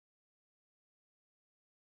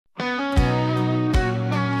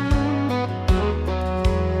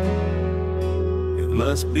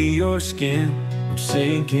Must be your skin, I'm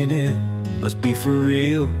sinking in. Must be for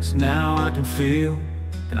real, 'cause now I can feel.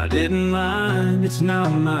 And I didn't mind, it's not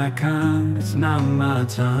my kind. It's not my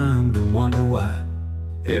time to wonder why.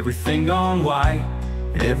 Everything gone white,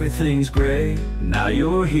 everything's gray. Now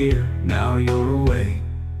you're here, now you're away.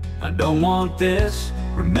 I don't want this,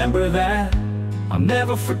 remember that. I'll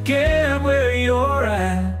never forget where you're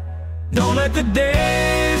at. Don't let the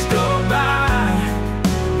days go by.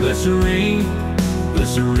 Glycerine,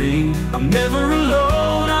 glycerine. I'm never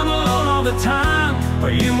alone, I'm alone all the time.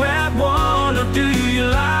 Are you at one or do you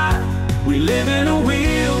lie? We live in a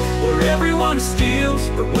wheel where everyone steals,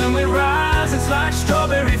 but when we rise it's like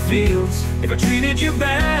strawberry fields. If I treated you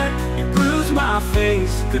bad, you bruised my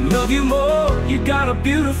face. Could love you more, you got a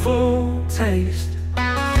beautiful taste.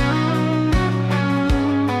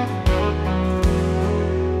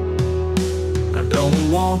 I don't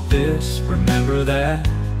want this, remember that.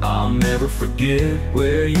 I'll never forget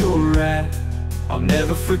where you're at. I'll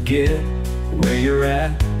never forget where you're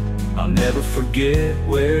at. I'll never forget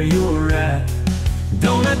where you're at.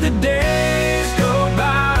 Don't let the days go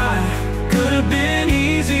by. Could have been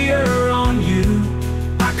easier on you.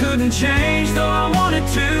 I couldn't change though I wanted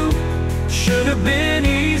to. Should have been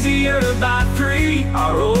easier by 3.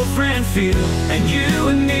 Our old friend Phil and you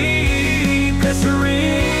and me.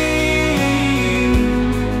 Glycerine,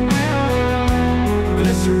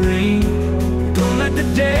 glycerine. Don't let the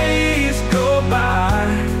days go by.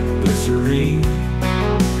 Glycerine.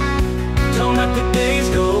 Don't let the days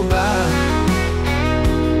go by.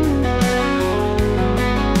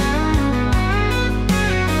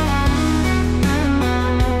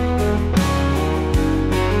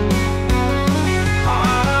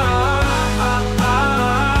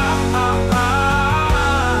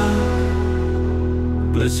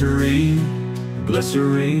 Glycerine,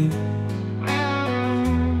 glycerine.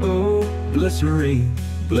 Oh, glycerine,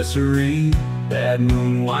 glycerine. Bad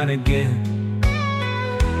moon wine again.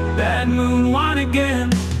 Bad moon wine again.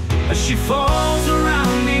 As she falls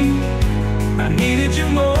around me, I needed you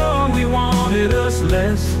more, we wanted us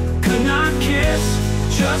less. Could not kiss,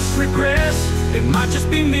 just regress. It might just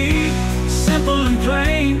be me, simple and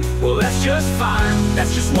plain. Well, that's just fine,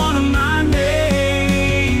 that's just one of my names.